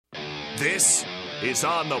This is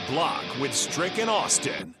On the Block with Strick and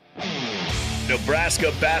Austin.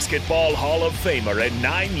 Nebraska Basketball Hall of Famer and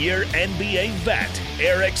 9-year NBA vet,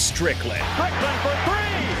 Eric Strickland. Strickland for three!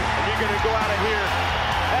 And you're going to go out of here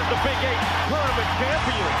as the Big 8 tournament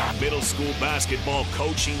champion. Middle school basketball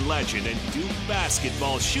coaching legend and Duke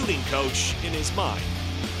basketball shooting coach in his mind,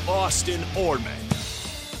 Austin Orman.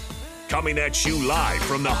 Coming at you live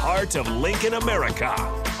from the heart of Lincoln, America.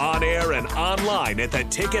 On air and online at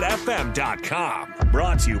theticketfm.com.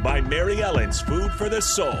 Brought to you by Mary Ellen's Food for the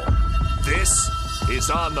Soul. This is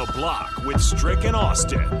On the Block with Strick and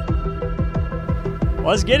Austin.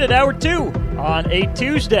 Let's get it, hour 2 on a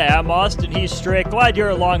Tuesday. I'm Austin, he's Strick. Glad you're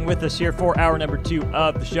along with us here for hour number 2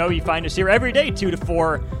 of the show. You find us here every day, 2 to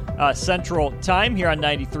 4 Central Time here on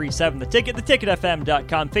 93.7 The Ticket,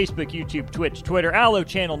 theticketfm.com, Facebook, YouTube, Twitch, Twitter, Allo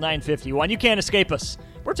Channel 951. You can't escape us.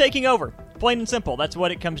 We're taking over. Plain and simple. That's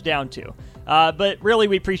what it comes down to. But really,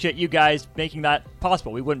 we appreciate you guys making that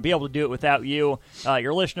possible. We wouldn't be able to do it without you,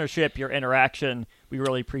 your listenership, your interaction. We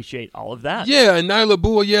really appreciate all of that. Yeah, and Nyla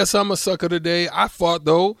Bull, yes, I'm a sucker today. I fought,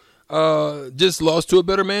 though. Just lost to a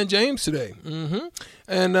better man, James, today.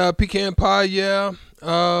 And pecan pie, yeah,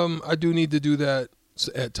 I do need to do that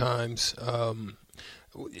at times.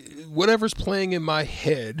 Whatever's playing in my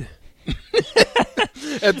head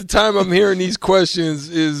at the time I'm hearing these questions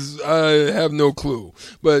is I have no clue.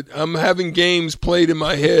 But I'm having games played in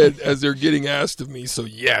my head as they're getting asked of me. So,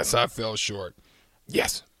 yes, I fell short.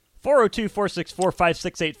 Yes.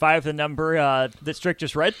 402-464-5685, the number that Strick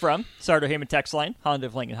just read from. Sartor Heyman text line, Honda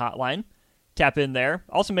of Lincoln hotline. Tap in there.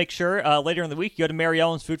 Also make sure later in the week you go to Mary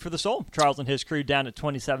Ellen's Food for the Soul. Charles and his crew down at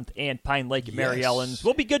 27th and Pine Lake at Mary Ellen's.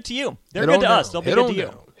 We'll be good to you. They're good to us. They'll be good to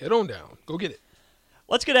you. Head on down. Go get it.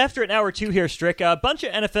 Let's get after it in hour 2 here, Strick. A bunch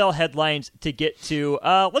of NFL headlines to get to.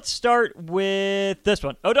 Let's start with this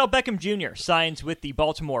one. Odell Beckham Jr. signs with the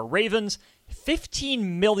Baltimore Ravens. $15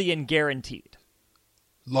 million guaranteed.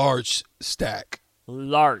 Large stack.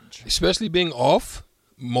 Large. Especially being off.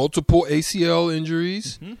 Multiple ACL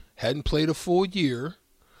injuries. Hadn't played a full year.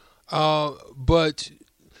 But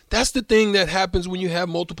that's the thing that happens when you have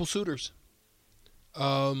multiple suitors.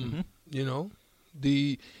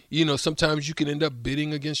 You know, sometimes you can end up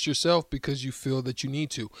bidding against yourself because you feel that you need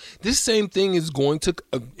to. This same thing is going to,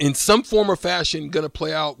 in some form or fashion, going to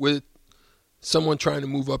play out with someone trying to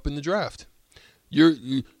move up in the draft.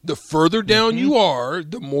 The further down you are,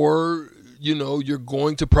 the more, you're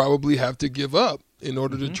going to probably have to give up in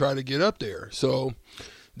order to try to get up there. So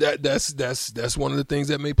that's one of the things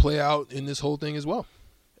that may play out in this whole thing as well.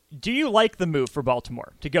 Do you like the move for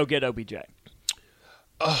Baltimore to go get OBJ?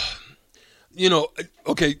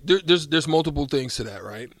 Okay, there's multiple things to that,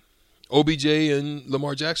 right? OBJ and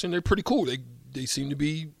Lamar Jackson, they're pretty cool. They seem to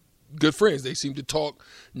be good friends. They seem to talk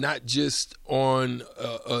not just on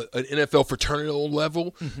an NFL fraternal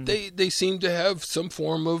level. They seem to have some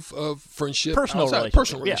form of friendship, personal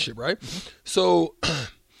relationship, right? So,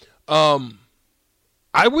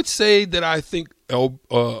 I would say that I think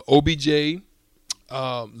OBJ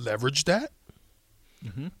leveraged that.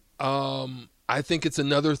 I think it's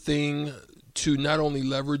another thing to not only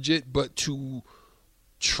leverage it, but to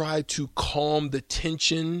try to calm the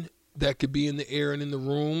tension that could be in the air and in the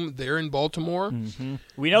room there in Baltimore.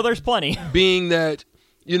 We know there's plenty. Being that,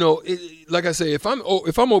 like I say, if I'm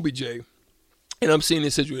OBJ and I'm seeing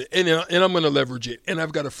this situation and I'm going to leverage it and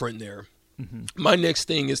I've got a friend there, my next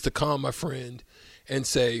thing is to calm my friend and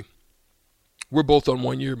say, we're both on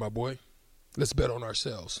 1 year, my boy. Let's bet on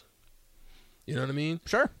ourselves. You know what I mean?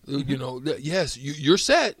 Sure. Yes, you're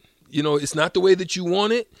set. It's not the way that you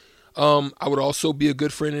want it. I would also be a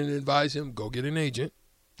good friend and advise him, go get an agent.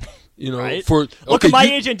 Right? Look what my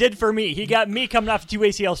agent did for me. He got me coming off 2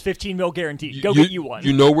 ACLs, $15 million guaranteed. Go get you one.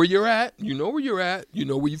 You know where you're at. You know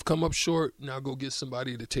where you've come up short. Now go get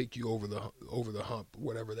somebody to take you over the hump,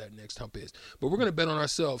 whatever that next hump is. But we're going to bet on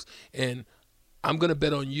ourselves, and I'm going to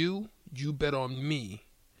bet on you. You bet on me,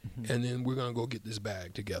 and then we're going to go get this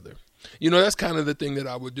bag together. That's kind of the thing that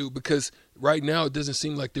I would do, because right now it doesn't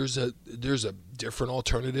seem like there's a different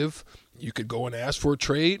alternative. You could go and ask for a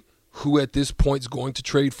trade. Who at this point is going to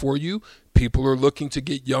trade for you? People are looking to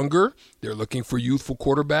get younger. They're looking for youthful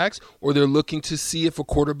quarterbacks, or they're looking to see if a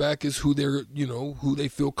quarterback is who they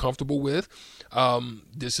feel comfortable with.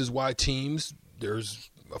 This is why teams,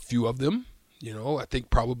 there's a few of them. I think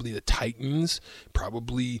probably the Titans,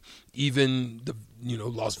 probably even the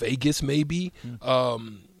Las Vegas maybe.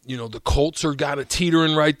 The Colts are kind of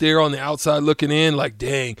teetering right there on the outside looking in, like,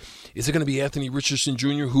 dang, is it going to be Anthony Richardson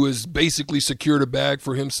Jr., who has basically secured a bag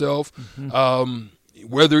for himself?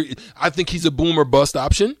 Whether I think he's a boom or bust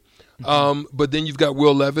option. But then you've got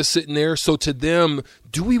Will Levis sitting there. So to them,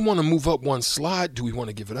 do we want to move up one slot? Do we want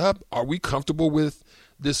to give it up? Are we comfortable with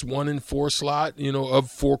this 1 and 4 slot,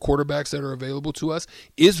 of 4 quarterbacks that are available to us?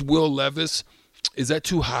 Is Will Levis, is that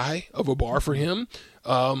too high of a bar for him?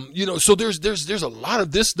 So there's a lot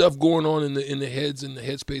of this stuff going on in the heads and the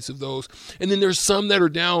headspace of those. And then there's some that are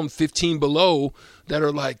down 15 below that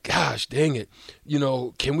are like, gosh, dang it.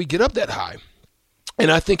 Can we get up that high?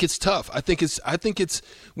 And I think it's tough. I think it's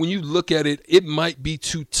when you look at it, it might be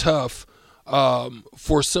too tough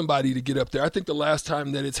for somebody to get up there. I think the last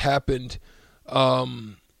time that it's happened,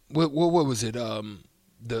 what was it?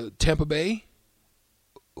 The Tampa Bay?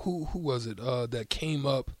 Who was it that came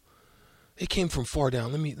up? It came from far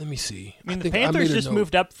down. Let me see. I mean, the Panthers just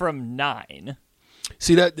moved up from 9.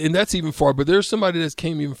 See that, and that's even far. But there's somebody that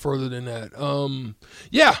came even further than that.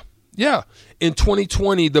 Yeah. In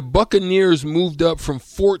 2020, the Buccaneers moved up from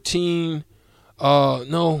 14.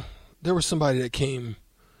 No, there was somebody that came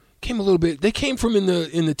a little bit. They came from in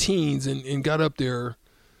the teens and got up there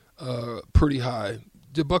pretty high.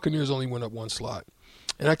 The Buccaneers only went up 1 slot.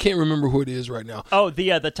 And I can't remember who it is right now. Oh,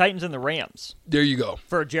 the Titans and the Rams. There you go.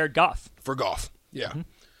 For Jared Goff. For Goff, yeah. Mm-hmm.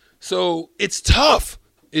 So it's tough.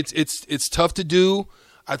 It's tough to do.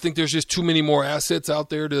 I think there's just too many more assets out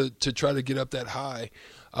there to try to get up that high.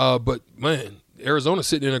 But, man, Arizona's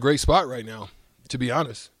sitting in a great spot right now, to be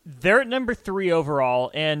honest. They're at number 3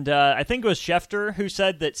 overall, and I think it was Schefter who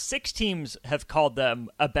said that 6 teams have called them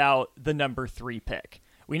about the number 3 pick.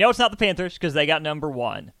 We know it's not the Panthers because they got number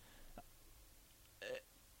 1.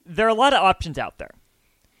 There are a lot of options out there.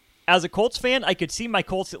 As a Colts fan, I could see my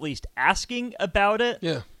Colts at least asking about it.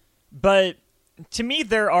 Yeah. But to me,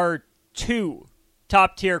 there are 2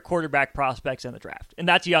 top-tier quarterback prospects in the draft, and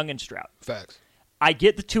that's Young and Stroud. Facts. I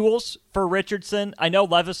get the tools for Richardson. I know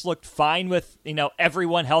Levis looked fine with,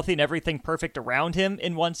 everyone healthy and everything perfect around him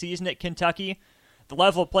in one season at Kentucky. The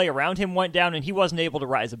level of play around him went down, and he wasn't able to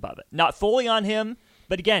rise above it. Not fully on him,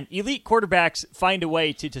 but again, elite quarterbacks find a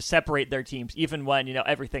way to separate their teams, even when,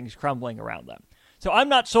 everything's crumbling around them. So I'm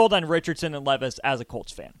not sold on Richardson and Levis as a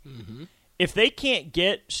Colts fan. Mm-hmm. If they can't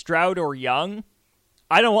get Stroud or Young,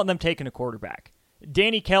 I don't want them taking a quarterback.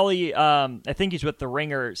 Danny Kelly, I think he's with The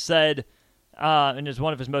Ringer, said in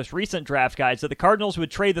one of his most recent draft guides that the Cardinals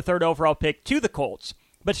would trade the 3rd overall pick to the Colts.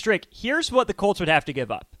 But Strick, here's what the Colts would have to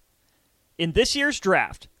give up. In this year's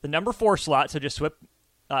draft, the number 4 slot, so just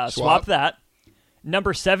swap that,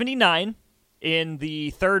 number 79 in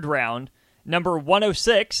the 3rd round, number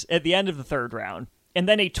 106 at the end of the 3rd round, and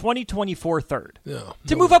then a 2024 3rd.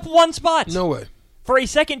 To move up 1 spot. No way. For a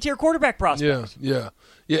second-tier quarterback prospect. Yeah,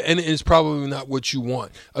 and it's probably not what you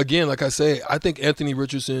want. Again, like I say, I think Anthony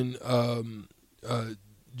Richardson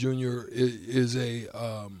Jr. is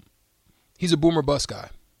he's a boom or bust guy.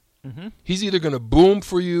 Mm-hmm. He's either going to boom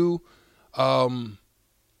for you. Can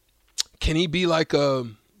he be like I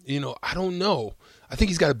don't know. I think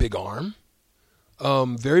he's got a big arm,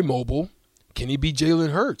 very mobile. Can he be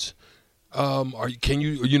Jalen Hurts? You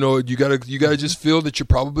gotta just feel that you're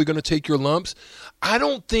probably going to take your lumps. I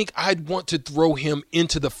don't think I'd want to throw him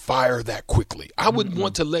into the fire that quickly. I would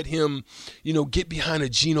want to let him, get behind a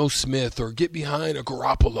Geno Smith or get behind a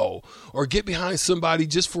Garoppolo or get behind somebody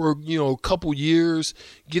just for, a couple years,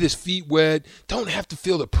 get his feet wet, don't have to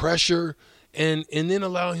feel the pressure. And then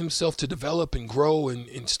allow himself to develop and grow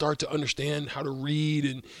and start to understand how to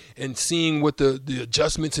read and seeing what the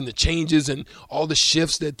adjustments and the changes and all the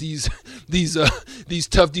shifts that these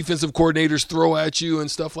tough defensive coordinators throw at you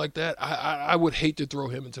and stuff like that. I would hate to throw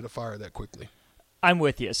him into the fire that quickly. I'm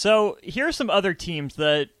with you. So here are some other teams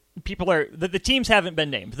that the teams haven't been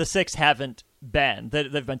named. The 6 haven't been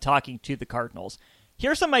that they've been talking to the Cardinals.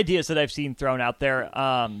 Here are some ideas that I've seen thrown out there.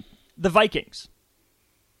 The Vikings.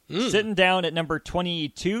 Sitting down at number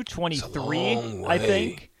 22, 23, I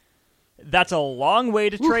think. That's a long way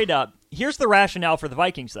to trade up. Here's the rationale for the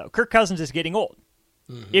Vikings, though. Kirk Cousins is getting old.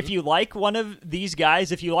 Mm-hmm. If you like one of these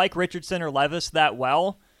guys, if you like Richardson or Levis that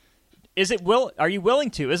well, are you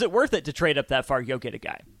willing to? Is it worth it to trade up that far to go get a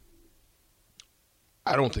guy?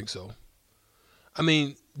 I don't think so. I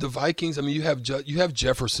mean, the Vikings, you have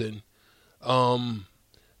Jefferson.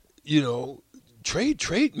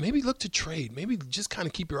 Trade. Maybe look to trade. Maybe just kind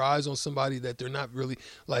of keep your eyes on somebody that they're not really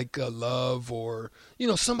like Love or,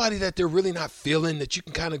 somebody that they're really not feeling that you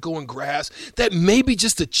can kind of go and grasp. That may be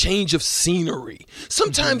just a change of scenery.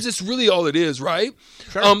 Sometimes it's really all it is, right?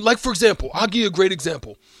 Sure. Like, for example, I'll give you a great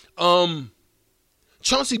example. Chauncey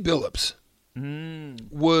Billups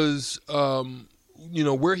was,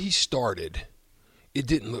 where he started, it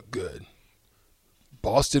didn't look good.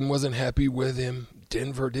 Boston wasn't happy with him.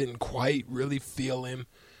 Denver didn't quite really feel him,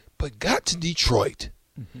 but got to Detroit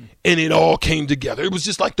and it all came together. It was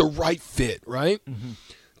just like the right fit, right?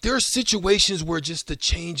 There are situations where just the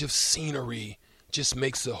change of scenery just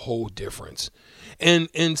makes a whole difference.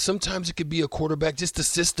 And sometimes it could be a quarterback, just the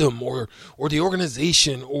system or the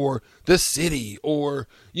organization or the city or,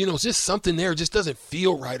 just something there just doesn't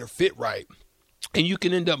feel right or fit right. And you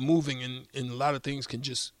can end up moving and a lot of things can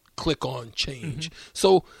just click on change.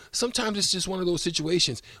 So sometimes it's just one of those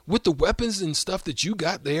situations. With the weapons and stuff that you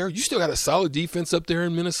got there, you still got a solid defense up there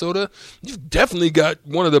in Minnesota. You've definitely got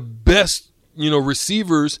one of the best,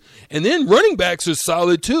 receivers. And then running backs are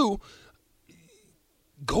solid too.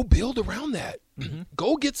 Go build around that.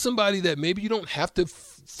 Go get somebody that maybe you don't have to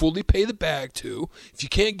fully pay the bag to. If you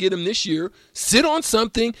can't get them this year, sit on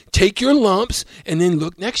something, take your lumps, and then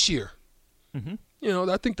look next year.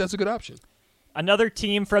 I think that's a good option. Another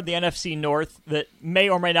team from the NFC North that may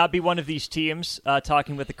or may not be one of these teams,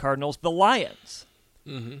 talking with the Cardinals, the Lions.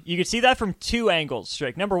 You can see that from two angles,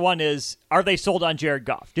 Strick. Number one is, are they sold on Jared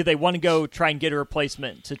Goff? Do they want to go try and get a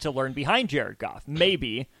replacement to learn behind Jared Goff?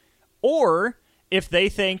 Maybe. Or if they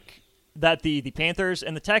think that the Panthers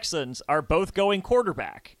and the Texans are both going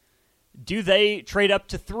quarterback, do they trade up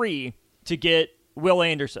to 3 to get Will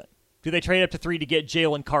Anderson? Do they trade up to 3 to get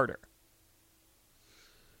Jalen Carter?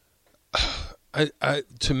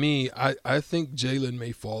 To me, I think Jalen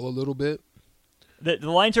may fall a little bit.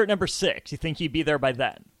 The Lions are at number 6. You think he'd be there by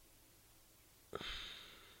then?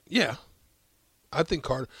 Yeah, I think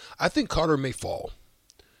Carter may fall.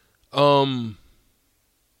 Who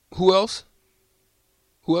else?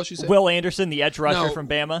 Who else you said? Will Anderson, the edge rusher from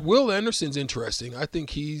Bama. Will Anderson's interesting. I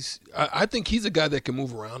think he's a guy that can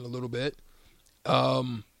move around a little bit.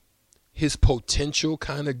 His potential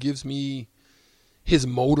kind of gives me, his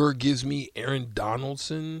motor gives me Aaron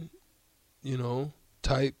Donaldson,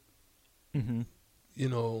 type,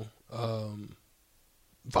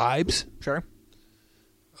 vibes. Sure.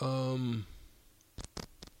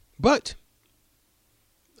 But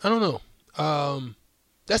I don't know.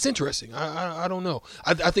 That's interesting. I don't know.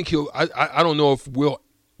 I think he'll. I don't know if Will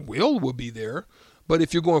will be there, but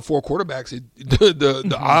if you're going 4 quarterbacks,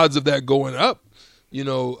 the odds of that going up,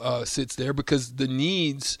 sits there because the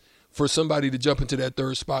needs for somebody to jump into that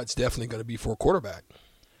third spot is definitely going to be for a quarterback.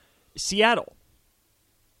 Seattle.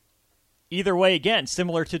 Either way, again,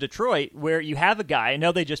 similar to Detroit, where you have a guy. I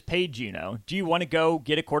know they just paid Geno. Do you want to go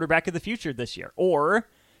get a quarterback of the future this year, or?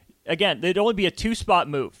 Again, it'd only be a 2-spot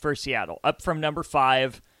move for Seattle, up from number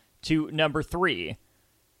 5 to number 3.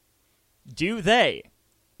 Do they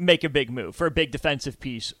make a big move for a big defensive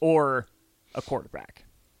piece or a quarterback?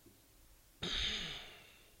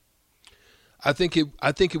 I think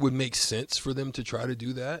it would make sense for them to try to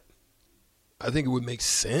do that. I think it would make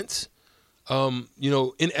sense.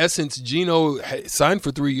 In essence, Geno signed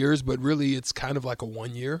for 3 years, but really it's kind of like a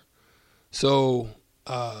 1 year. So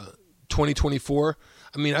 2024.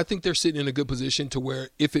 I think they're sitting in a good position to where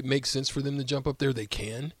if it makes sense for them to jump up there, they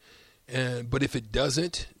can. But if it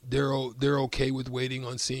doesn't, they're okay with waiting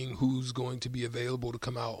on seeing who's going to be available to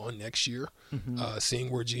come out on next year,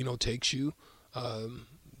 seeing where Geno takes you.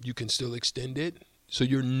 You can still extend it, so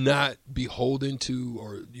you're not beholden to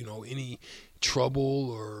or any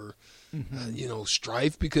trouble or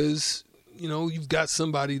strife because you've got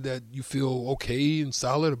somebody that you feel okay and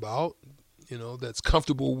solid about, that's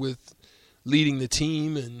comfortable with leading the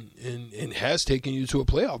team and has taken you to a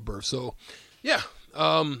playoff berth. So, yeah,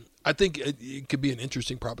 I think it could be an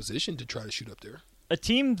interesting proposition to try to shoot up there. A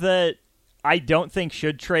team that I don't think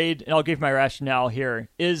should trade, and I'll give my rationale here,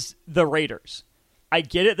 is the Raiders. I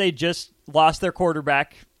get it. They just lost their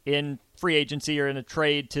quarterback in free agency or in a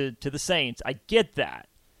trade to the Saints. I get that.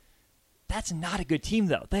 That's not a good team,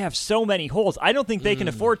 though. They have so many holes. I don't think they can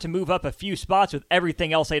afford to move up a few spots with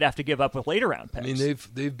everything else they'd have to give up with later round picks.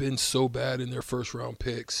 They've been so bad in their first round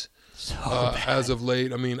picks as of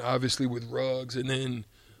late. Obviously with Ruggs, and then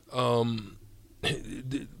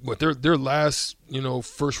but their last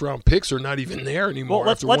first round picks are not even there anymore.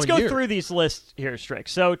 Well, let's go through these lists here, Strick.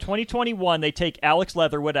 So 2021, they take Alex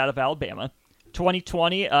Leatherwood out of Alabama.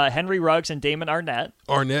 2020, Henry Ruggs and Damon Arnett.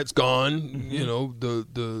 Arnett's gone.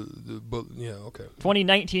 Okay.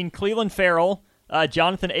 2019, Cleveland Farrell,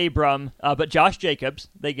 Jonathan Abram, but Josh Jacobs,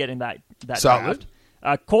 they get in that solid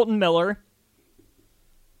draft. Colton Miller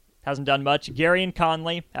hasn't done much. Garyon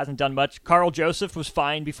Conley hasn't done much. Carl Joseph was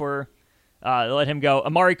fine before they let him go.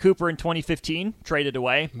 Amari Cooper in 2015, traded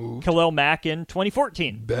away. Moved. Khalil Mack in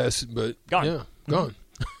 2014. Best, but gone. Yeah, gone.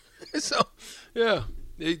 So, yeah.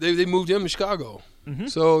 They moved him to Chicago.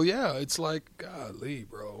 So, yeah, it's like, golly,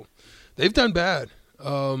 bro. They've done bad.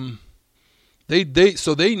 They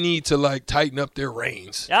need to, tighten up their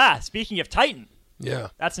reins. Speaking of tighten. Yeah.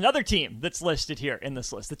 That's another team that's listed here in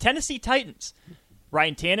this list. The Tennessee Titans.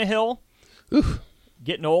 Ryan Tannehill,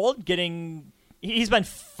 getting old, he's been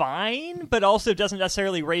fine, but also doesn't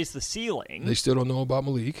necessarily raise the ceiling. They still don't know about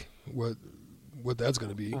Malik, what that's going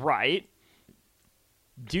to be. Right.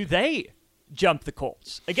 Do they jump the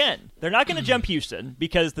Colts? Again, they're not going to jump Houston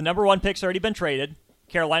because the number 1 pick's already been traded.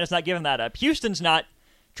 Carolina's not giving that up. Houston's not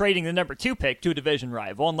trading the number 2 pick to a division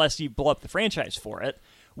rival unless you blow up the franchise for it.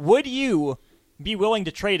 Would you be willing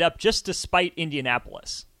to trade up just to spite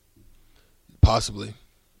Indianapolis? Possibly.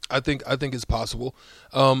 I think it's possible.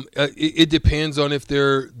 It depends on if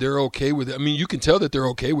they're okay with it. I mean, you can tell that they're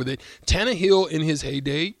okay with it. Tannehill in his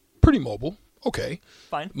heyday, pretty mobile. Okay,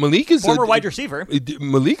 fine. Malik is former wide receiver.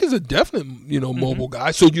 Malik is a definite mobile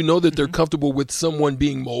guy. So you know that they're comfortable with someone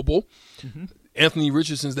being mobile. Anthony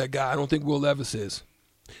Richardson's that guy. I don't think Will Levis is.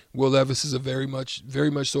 Will Levis is a very much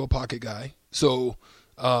so a pocket guy. So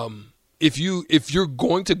if you're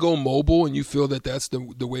going to go mobile and you feel that that's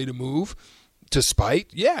the way to move to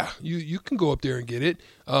spite, yeah, you can go up there and get it.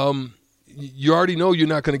 You already know you're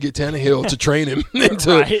not going to get Tannehill to train him and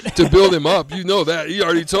to build him up. You know that. You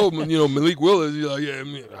already told him, Malik Willis, you're like,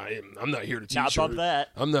 yeah, I'm not here to teach you. Not above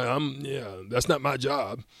that. That's not my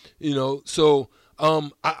job. So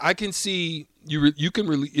I can see you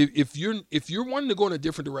can if you're wanting to go in a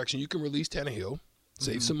different direction, you can release Tannehill,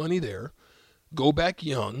 save some money there, go back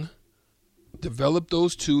young, develop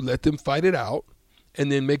those two, let them fight it out, and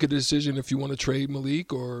then make a decision if you want to trade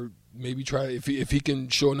Malik or maybe try if he can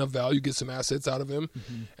show enough value, get some assets out of him,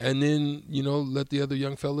 and then let the other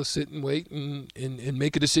young fellas sit and wait and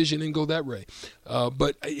make a decision and go that way.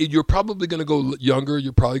 But you're probably going to go younger.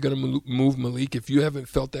 You're probably going to move Malik. If you haven't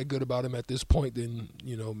felt that good about him at this point, then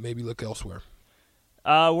maybe look elsewhere.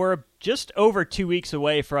 We're just over 2 weeks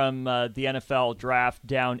away from the NFL draft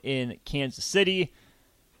down in Kansas City,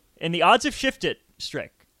 and the odds have shifted,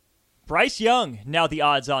 Strick. Bryce Young, now the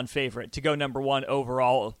odds-on favorite to go number 1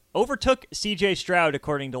 overall, overtook C.J. Stroud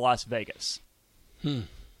according to Las Vegas. I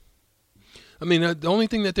mean, the only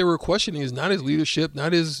thing that they were questioning is not his leadership,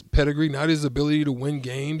 not his pedigree, not his ability to win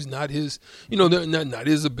games, not his, not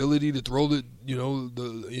his ability to throw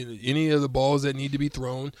any of the balls that need to be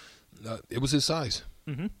thrown. It was his size.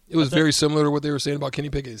 It was very similar to what they were saying about Kenny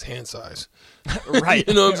Pickett, his hand size. Right.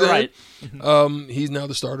 You know what I'm saying? Right. He's now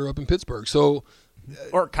the starter up in Pittsburgh. So.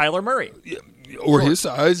 Or Kyler Murray. Or his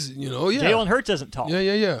size, yeah. Jalen Hurts isn't tall.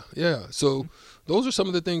 Yeah. So those are some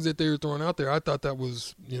of the things that they were throwing out there. I thought that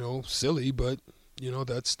was, silly, but,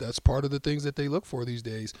 that's part of the things that they look for these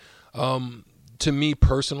days. To me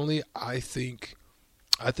personally, I think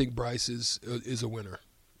Bryce is a winner.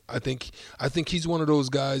 I think he's one of those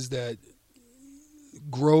guys that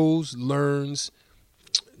grows, learns,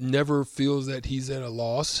 never feels that he's at a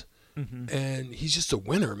loss, and he's just a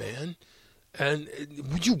winner, man. And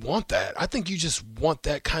you want that. I think you just want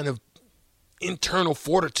that kind of internal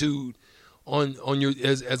fortitude on your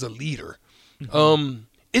as a leader.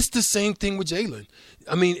 It's the same thing with Jalen.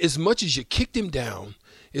 I mean, as much as you kicked him down,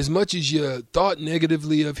 as much as you thought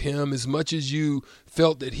negatively of him, as much as you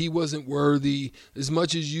felt that he wasn't worthy, as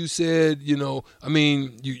much as you said, you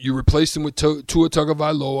replaced him with Tua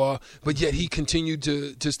Tagovailoa, but yet he continued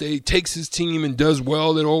to stay, takes his team and does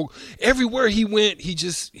well. And everywhere he went, he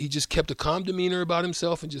just kept a calm demeanor about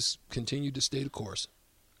himself and just continued to stay the course.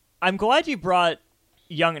 I'm glad you brought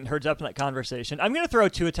Young and Hurts up in that conversation. I'm going to throw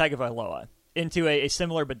Tua Tagovailoa into a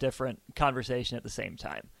similar but different conversation at the same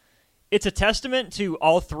time. It's a testament to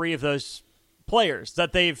all three of those players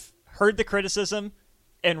that they've heard the criticism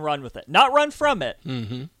and run with it. Not run from it,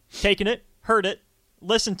 taken it, heard it,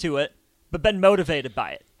 listened to it, but been motivated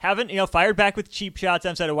by it. Haven't, fired back with cheap shots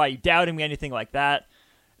and said, why you doubting me, anything like that.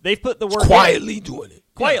 They've put the work quietly doing it.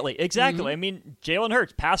 Quietly, exactly. I mean, Jalen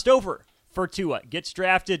Hurts passed over for Tua, gets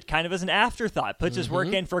drafted kind of as an afterthought, puts his work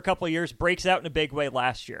in for a couple of years, breaks out in a big way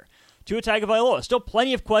last year. Tua Tagovailoa, still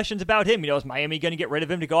plenty of questions about him. Is Miami going to get rid of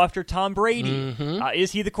him to go after Tom Brady?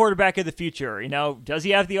 Is he the quarterback of the future? Does he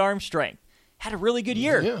have the arm strength? Had a really good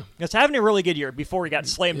year. Yeah. Was having a really good year before he got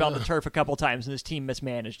slammed on the turf a couple times and his team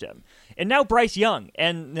mismanaged him. And now Bryce Young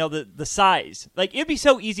and the size. It'd be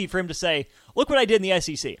so easy for him to say, look what I did in the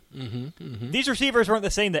SEC. These receivers weren't the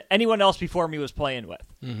same that anyone else before me was playing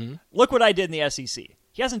with. Look what I did in the SEC.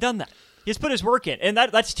 He hasn't done that. He's put his work in. And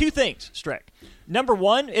that's two things, Strick. Number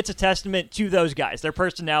one, it's a testament to those guys, their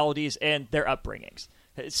personalities and their upbringings.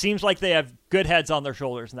 It seems like they have good heads on their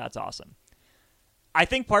shoulders, and that's awesome. I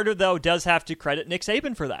think part of it, though, does have to credit Nick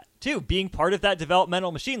Saban for that, too, being part of that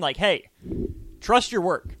developmental machine. Hey, trust your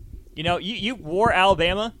work. You wore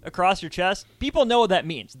Alabama across your chest. People know what that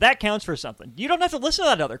means. That counts for something. You don't have to listen to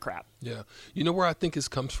that other crap. Yeah. You know where I think this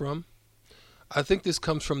comes from? I think this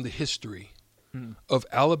comes from the history of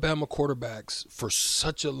Alabama quarterbacks for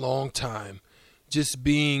such a long time, just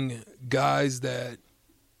being guys that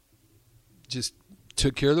just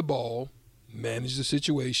took care of the ball, managed the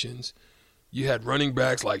situations. You had running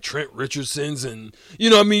backs like Trent Richardson's and, you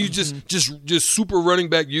just super running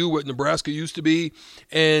back what Nebraska used to be.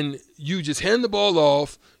 And you just hand the ball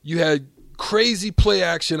off. You had crazy play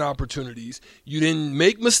action opportunities. You didn't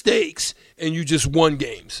make mistakes, and you just won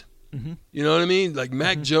games. You know what I mean? Like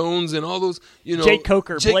Mac Jones and all those, Jake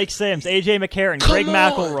Coker, Blake Sims, A.J. McCarron, Greg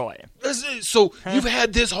McElroy. So you've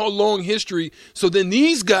had this whole long history. So then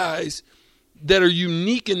these guys that are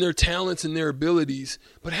unique in their talents and their abilities,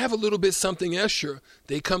 but have a little bit something extra,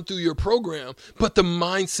 they come through your program. But the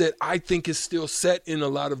mindset, I think, is still set in a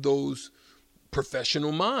lot of those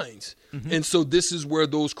professional minds. And so this is where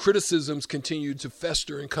those criticisms continue to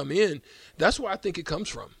fester and come in. That's where I think it comes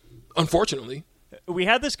from, unfortunately. We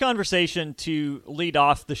had this conversation to lead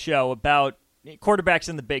off the show about quarterbacks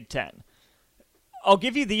in the Big Ten. I'll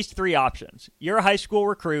give you these three options. You're a high school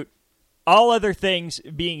recruit, all other things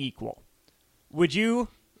being equal. Would you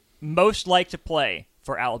most like to play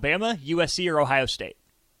for Alabama, USC, or Ohio State?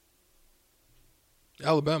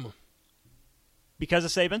 Alabama. Because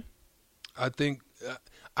of Saban? I think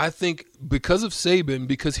because of Saban,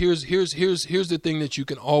 because here's the thing that you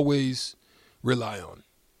can always rely on.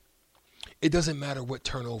 It doesn't matter what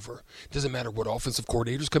turnover. It doesn't matter what offensive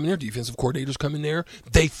coordinators come in there, defensive coordinators come in there.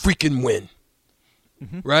 They freaking win,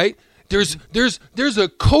 right? There's a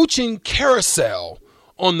coaching carousel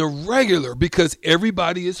on the regular because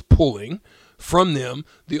everybody is pulling from them.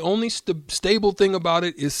 The only stable thing about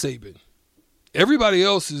it is Saban. Everybody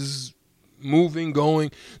else is moving, going.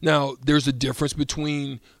 Now, there's a difference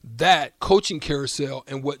between that coaching carousel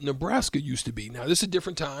and what Nebraska used to be. Now, this is a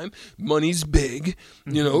different time. Money's big.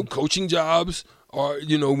 Coaching jobs are,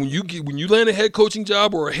 when you land a head coaching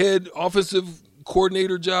job or a head offensive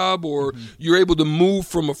coordinator job, or you're able to move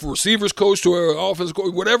from a receivers coach to an offensive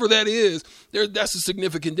coach, whatever that is, that's a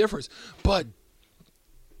significant difference. But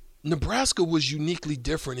Nebraska was uniquely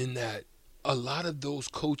different in that a lot of those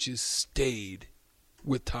coaches stayed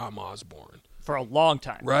with Tom Osborne for a long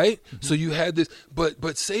time, right? So you had this, but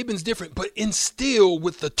Saban's different. But still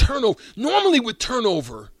with the turnover, normally with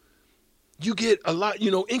turnover, you get a lot,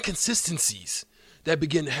 inconsistencies that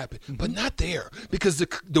begin to happen, but not there, because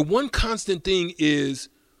the one constant thing is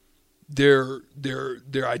their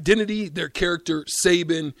identity, their character,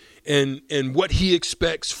 Saban, and what he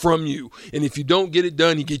expects from you. And if you don't get it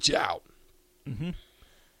done, he gets you out.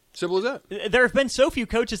 Simple as that. There have been so few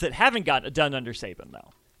coaches that haven't gotten it done under Saban,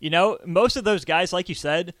 though. Most of those guys, like you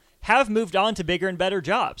said, have moved on to bigger and better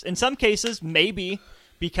jobs. In some cases, maybe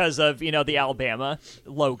because of, the Alabama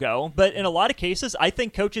logo. But in a lot of cases, I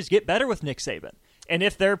think coaches get better with Nick Saban. And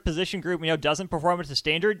if their position group, doesn't perform at the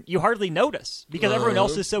standard, you hardly notice because everyone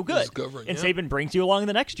else is so good. And Saban brings you along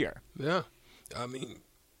the next year. Yeah. I mean,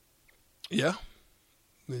 yeah.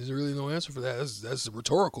 There's really no answer for that. That's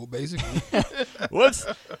rhetorical, basically. Whoops.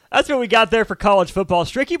 That's what we got there for college football.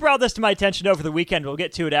 Stricky brought this to my attention over the weekend. We'll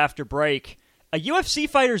get to it after break. A UFC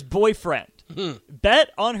fighter's boyfriend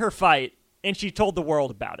bet on her fight, and she told the world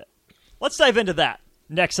about it. Let's dive into that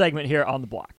next segment here on The Block.